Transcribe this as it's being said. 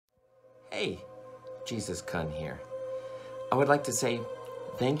Hey, Jesus Kun here. I would like to say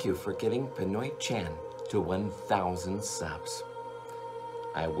thank you for getting PinoyChan to 1,000 subs.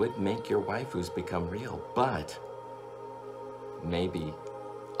 I would make your waifus become real, but maybe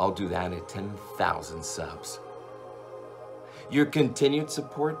I'll do that at 10,000 subs. Your continued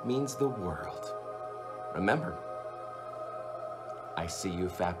support means the world. Remember, I see you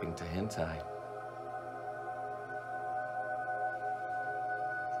fapping to hentai.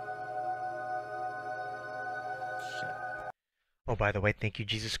 Oh, by the way, thank you,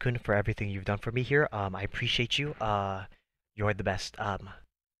 Jesus Kun, for everything you've done for me here. I appreciate you. You're the best.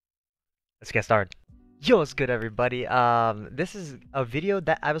 Let's get started. Yo, what's good, everybody? This is a video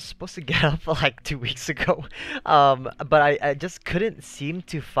that I was supposed to get up like 2 weeks ago. But I just couldn't seem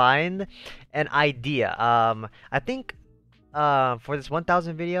to find an idea. I think, for this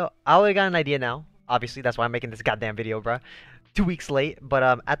 1,000 video, I already got an idea now. Obviously, that's why I'm making this goddamn video, bro. 2 weeks late,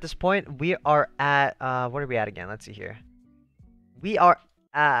 but at this point, we are at, what are we at again? Let's see here. We are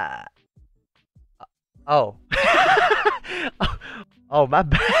at... Oh. Oh, my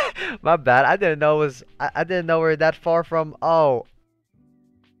bad. My bad. I didn't know it was... I didn't know we were that far from... Oh.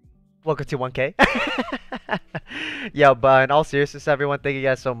 Welcome to 1K. Yo, but in all seriousness, everyone, thank you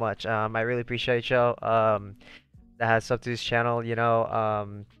guys so much. I really appreciate y'all that has sub to this channel. You know,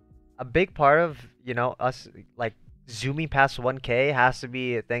 a big part of, you know, us, like, zooming past 1K has to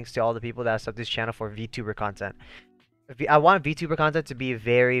be thanks to all the people that have subbed to this channel for VTuber content. I want VTuber content to be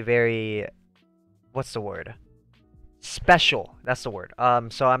very, very... What's the word? Special. That's the word.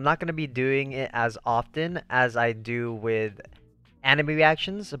 So I'm not going to be doing it as often as I do with anime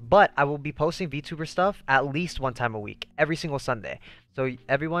reactions, but I will be posting VTuber stuff at least 1 time a week, every single Sunday. So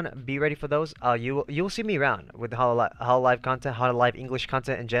everyone, be ready for those. You'll see me around with Hololive content, Hololive English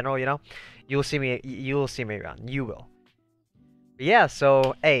content in general. You know, you'll see me around. You will. But yeah.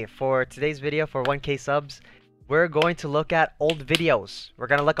 So hey, for today's video, for 1K subs, we're going to look at old videos. We're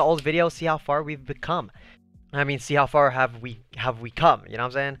gonna look at old videos, see how far we've become. I mean, see how far have we come, you know what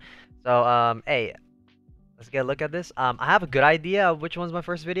I'm saying? So hey, let's get a look at this. I have a good idea of which one's my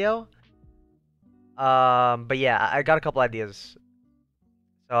first video. But yeah, I got a couple ideas.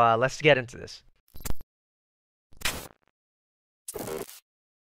 So let's get into this.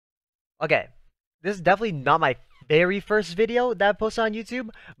 Okay, this is definitely not my very first video that I posted on YouTube,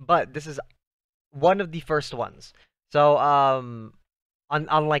 but this is one of the first ones. So on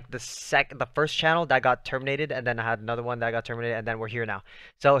like the first channel that got terminated, and then I had another one that got terminated, and then we're here now.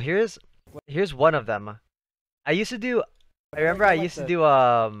 So here's one of them. I remember I used to do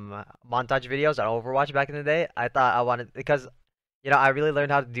montage videos on Overwatch back in the day. I thought I wanted, because you know, I really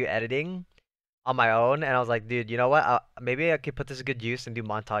learned how to do editing on my own, and I was like, dude, you know what, maybe I could put this to good use and do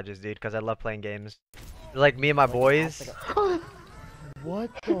montages, dude, because I love playing games. Like me and my boys.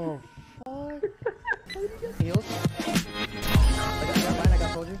 What the fuck?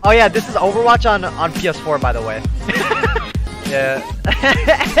 Oh yeah, this is Overwatch on PS4, by the way. Yeah.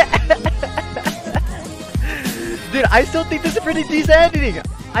 Dude, I still think this is pretty decent editing.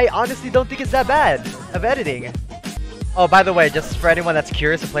 I honestly don't think it's that bad of editing. Oh, by the way, just for anyone that's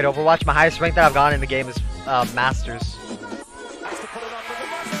curious and played Overwatch, my highest rank that I've gotten in the game is Masters.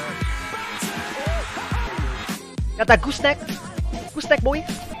 Got that gooseneck? Gooseneck, boy?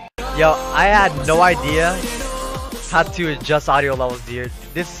 Yo, I had no idea how to adjust audio levels, dude.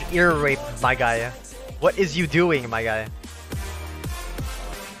 This is ear rape, my guy. What is you doing, my guy?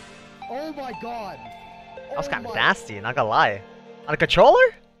 Oh my god. That was kind of nasty, not gonna lie. On a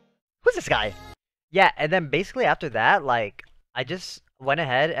controller? Who's this guy? Yeah, and then basically after that, like, I just went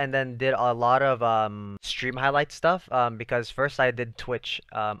ahead and then did a lot of stream highlight stuff. Because first I did Twitch.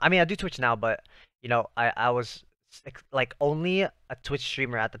 I mean, I do Twitch now, but you know, I was like only a Twitch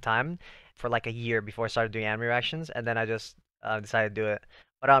streamer at the time for like a year before I started doing anime reactions, and then I just decided to do it.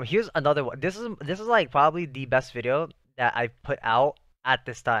 But here's another one. This is like probably the best video that I put out at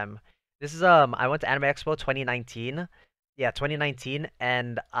this time. This is I went to Anime Expo 2019. Yeah, 2019,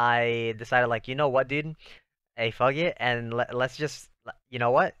 and I decided, like, you know what, dude? Hey, fuck it, and let's just, you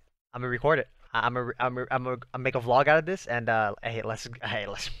know what? I'm gonna record it. I'm gonna make a vlog out of this, and hey, let's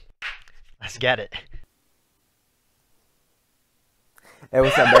get it. Hey,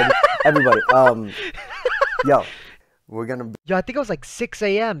 what's up, baby? Everybody, yo, we're gonna Yo, I think it was like 6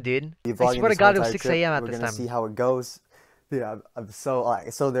 a.m., dude. be I vlogging swear to this God, it whole was entire 6 trip. a.m. at We're this gonna time. see how it goes. Yeah, I'm so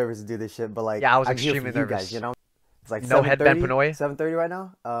nervous to do this shit, but like, Yeah, I was I'm here extremely for you nervous. guys, you know? It's like No headband, Pinoy. 7:30 right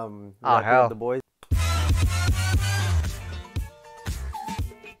now. Oh, We're hell. with the boys.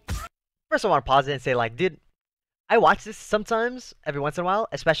 First, I want to pause it and say, like, dude, I watch this sometimes, every once in a while,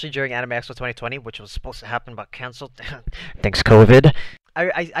 especially during Anime Expo 2020, which was supposed to happen but canceled. Thanks, COVID.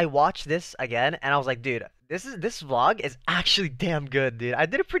 I watched this again, and I was like, dude, this vlog is actually damn good, dude. I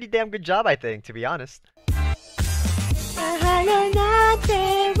did a pretty damn good job, I think, to be honest.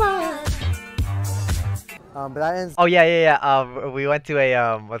 But that ends. Oh yeah. We went to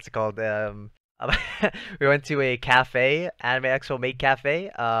a what's it called? We went to a cafe, Anime Expo Made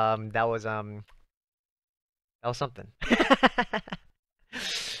Cafe. That was something.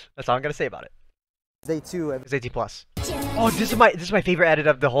 That's all I'm gonna say about it. Day 2. It's 18 plus. Oh, this is my favorite edit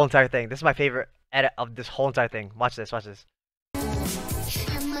of the whole entire thing. This is my favorite edit of this whole entire thing. Watch this. Watch this.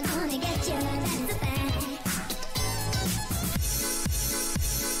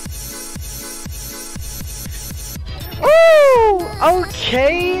 Ooh,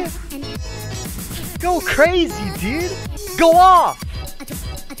 okay. Go crazy, dude. Go off.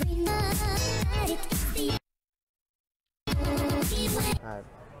 Alright.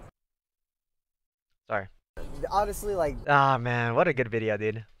 Sorry. Honestly, like. Ah, man, what a good video,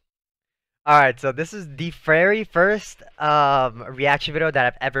 dude. Alright, so this is the very first reaction video that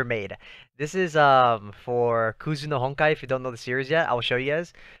I've ever made. This is for Kuzu no Honkai. If you don't know the series yet, I will show you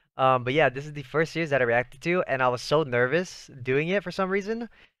guys. But yeah, this is the first series that I reacted to, and I was so nervous doing it for some reason.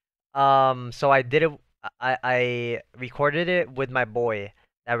 So I did it. I recorded it with my boy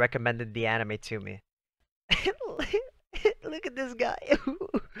that recommended the anime to me. Look at this guy.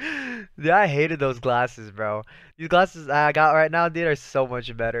 Dude, I hated those glasses, bro. These glasses I got right now, dude, are so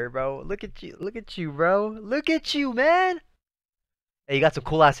much better, bro. Look at you, bro. Look at you, man. Hey, you got some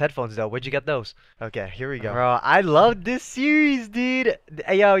cool ass headphones though. Where'd you get those? Okay, here we go. Bro, I love this series, dude.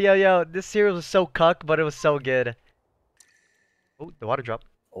 Hey, yo. This series was so cuck, but it was so good. Oh, the water drop.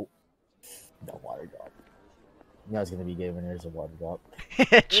 Oh, the water drop. You know it's gonna be good when there's a water drop.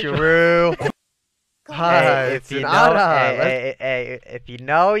 True. Hey, if you know, hey, if you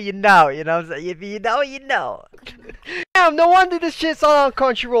know, you know. You know what I'm saying? If you know, you know. Damn, no wonder this shit's on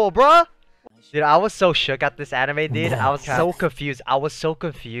Crunchyroll, bruh. Dude, I was so shook at this anime, dude. I was so confused. I was so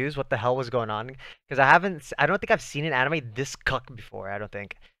confused what the hell was going on. Because I don't think I've seen an anime this cuck before, I don't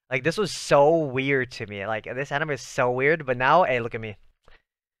think. Like, this was so weird to me. Like, this anime is so weird, but now, hey, look at me.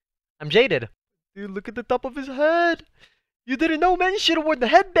 I'm jaded. Dude, look at the top of his head. You didn't know, man. You should have worn the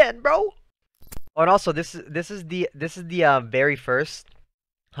headband, bro. Oh, and also, this is the very first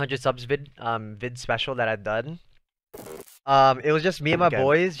 100 subs vid special that I've done. It was just me and my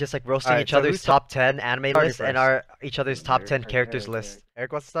boys just like roasting each other's top 10 anime lists and each other's top 10 characters list.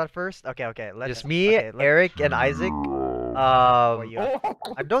 Eric wants to start first? Okay. Just me, Eric, and Isaac.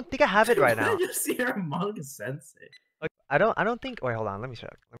 I don't think I have it right now. Just your manga sensei. I don't think. Wait, hold on. Let me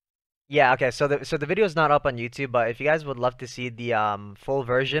check. Yeah, okay. So the video is not up on YouTube, but if you guys would love to see the full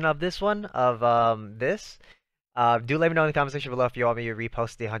version of this one this. Do let me know in the comment section below if you want me to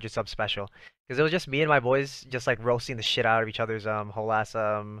repost the 100 sub special, because it was just me and my boys just like roasting the shit out of each other's whole ass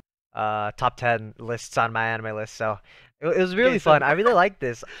top 10 lists on my anime list. So it was really fun. I really liked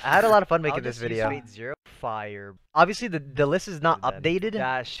this. I had a lot of fun making this video. Fire. Obviously the list is not updated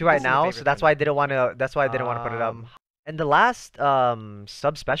to right now, so that's why I didn't want to put it up. And the last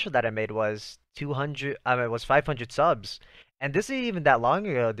sub special that I made was 200. It was 500 subs. And this isn't even that long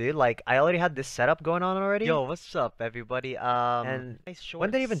ago, dude. Like, I already had this setup going on already. Yo, what's up, everybody? And when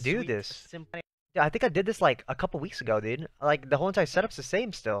did I even do this? Yeah, I think I did this like a couple weeks ago, dude. Like, the whole entire setup's the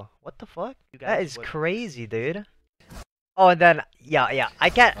same still. What the fuck? That is crazy, dude. Oh, and then I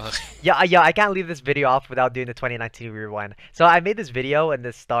can't I can't leave this video off without doing the 2019 rewind. So I made this video in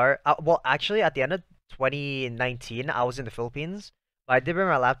the start. Well, actually, at the end of 2019, I was in the Philippines. I did bring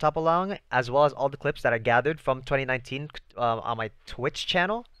my laptop along, as well as all the clips that I gathered from 2019 on my Twitch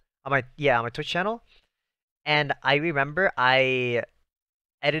channel. On my Twitch channel. And I remember I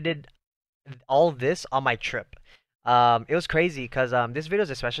edited all this on my trip. It was crazy because this video is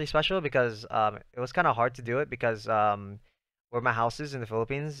especially special because it was kind of hard to do it because where my house is in the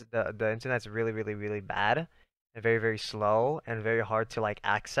Philippines, the internet's really bad and very slow and very hard to like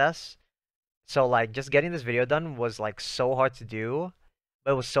access. So like just getting this video done was like so hard to do.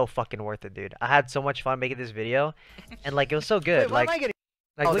 But it was so fucking worth it, dude. I had so much fun making this video, and like it was so good. Wait,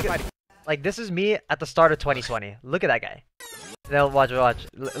 like this is me at the start of 2020. Look at that guy. Now watch.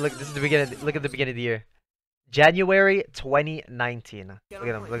 Look, this is the beginning. Look at the beginning of the year, January 2019. Look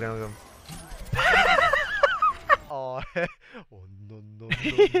at him. Oh no.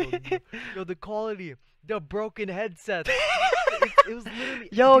 Yo, the quality, the broken headset. It was literally.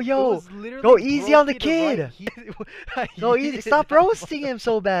 Yo, go easy on the kid. Go easy. Stop roasting him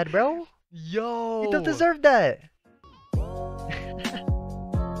so bad, bro. Yo, he don't deserve that.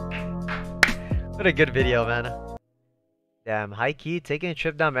 What a good video, man. Damn, high key taking a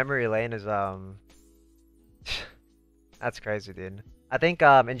trip down memory lane is that's crazy, dude. I think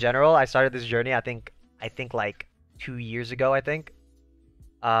in general I started this journey I think like 2 years ago, I think.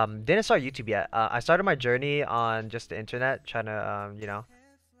 Didn't start YouTube yet. I started my journey on just the internet, trying to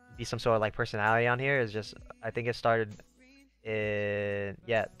be some sort of like personality on here. Is just I think it started in,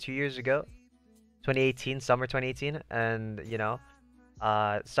 yeah, 2 years ago, 2018, summer 2018, and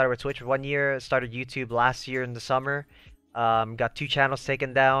started with Twitch for 1 year, started YouTube last year in the summer, got 2 channels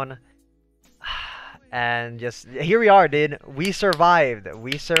taken down, and just here we are, dude. We survived.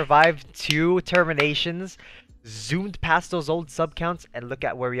 We survived 2 terminations, zoomed past those old sub counts, and look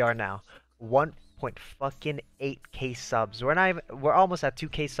at where we are now. 1.8K subs. We're almost at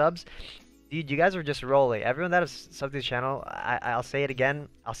 2K subs. Dude, you guys are just rolling. Everyone that has subbed to the channel, I'll say it again.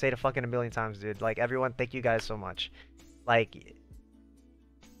 I'll say it a fucking a million times, dude. Like, everyone, thank you guys so much. Like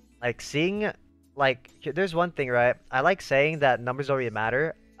seeing, there's one thing, right? I like saying that numbers don't really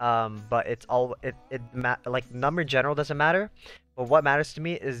matter. But it's all, like, number in general doesn't matter. But what matters to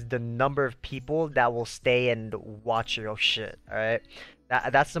me is the number of people that will stay and watch your shit, alright?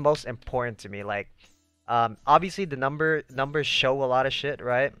 That's the most important to me. Like, obviously the numbers show a lot of shit,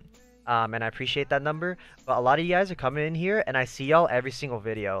 right? And I appreciate that number, but a lot of you guys are coming in here and I see y'all every single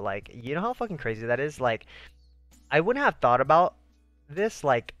video. Like, you know how fucking crazy that is? Like, I wouldn't have thought about this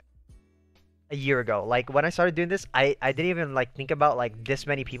like a year ago. Like, when I started doing this, I didn't even like think about like this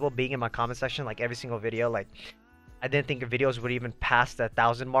many people being in my comment section like every single video. Like, I didn't think videos would even pass the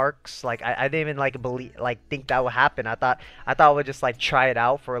 1,000 marks. Like, I didn't even like think that would happen. I thought I would just like try it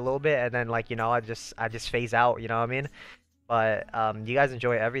out for a little bit and then like I just phase out. You know what I mean? But you guys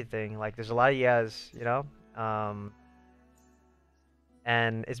enjoy everything. Like, there's a lot of you guys,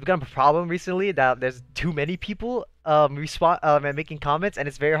 and it's become a problem recently that there's too many people respond and making comments, and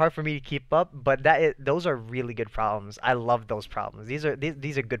it's very hard for me to keep up. But those are really good problems. I love those problems. These are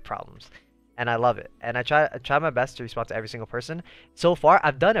good problems, and I love it. And I try my best to respond to every single person. So far,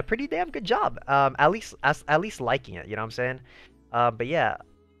 I've done a pretty damn good job. At least liking it. You know what I'm saying? But yeah,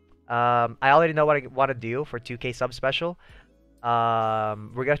 I already know what I want to do for 2K sub special.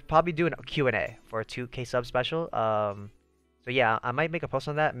 We're gonna probably do a Q&A for a 2K sub special. So yeah, I might make a post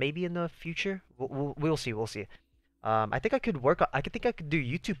on that maybe in the future. We'll see. We'll see. I think I could I think I could do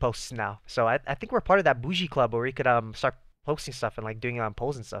YouTube posts now. So I think we're part of that bougie club where we could start posting stuff and like doing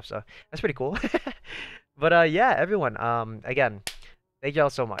polls and stuff. So that's pretty cool. But yeah, everyone. Again, thank y'all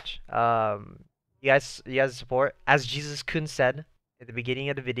so much. You guys support, as Jesus Kun said at the beginning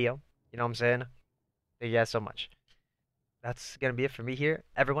of the video. You know what I'm saying? Thank you guys so much. That's gonna be it for me here.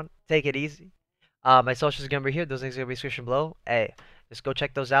 Everyone, take it easy. My socials are gonna be here. Those things are gonna be in the description below. Hey, just go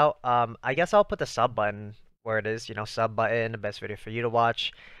check those out. I guess I'll put the sub button where it is. Sub button, the best video for you to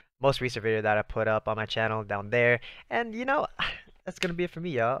watch. Most recent video that I put up on my channel down there. And that's gonna be it for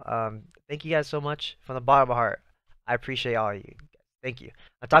me, y'all. Thank you guys so much from the bottom of my heart. I appreciate all of you. Thank you.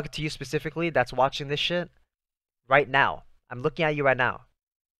 I'm talking to you specifically that's watching this shit right now. I'm looking at you right now.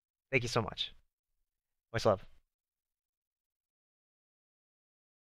 Thank you so much. Much love.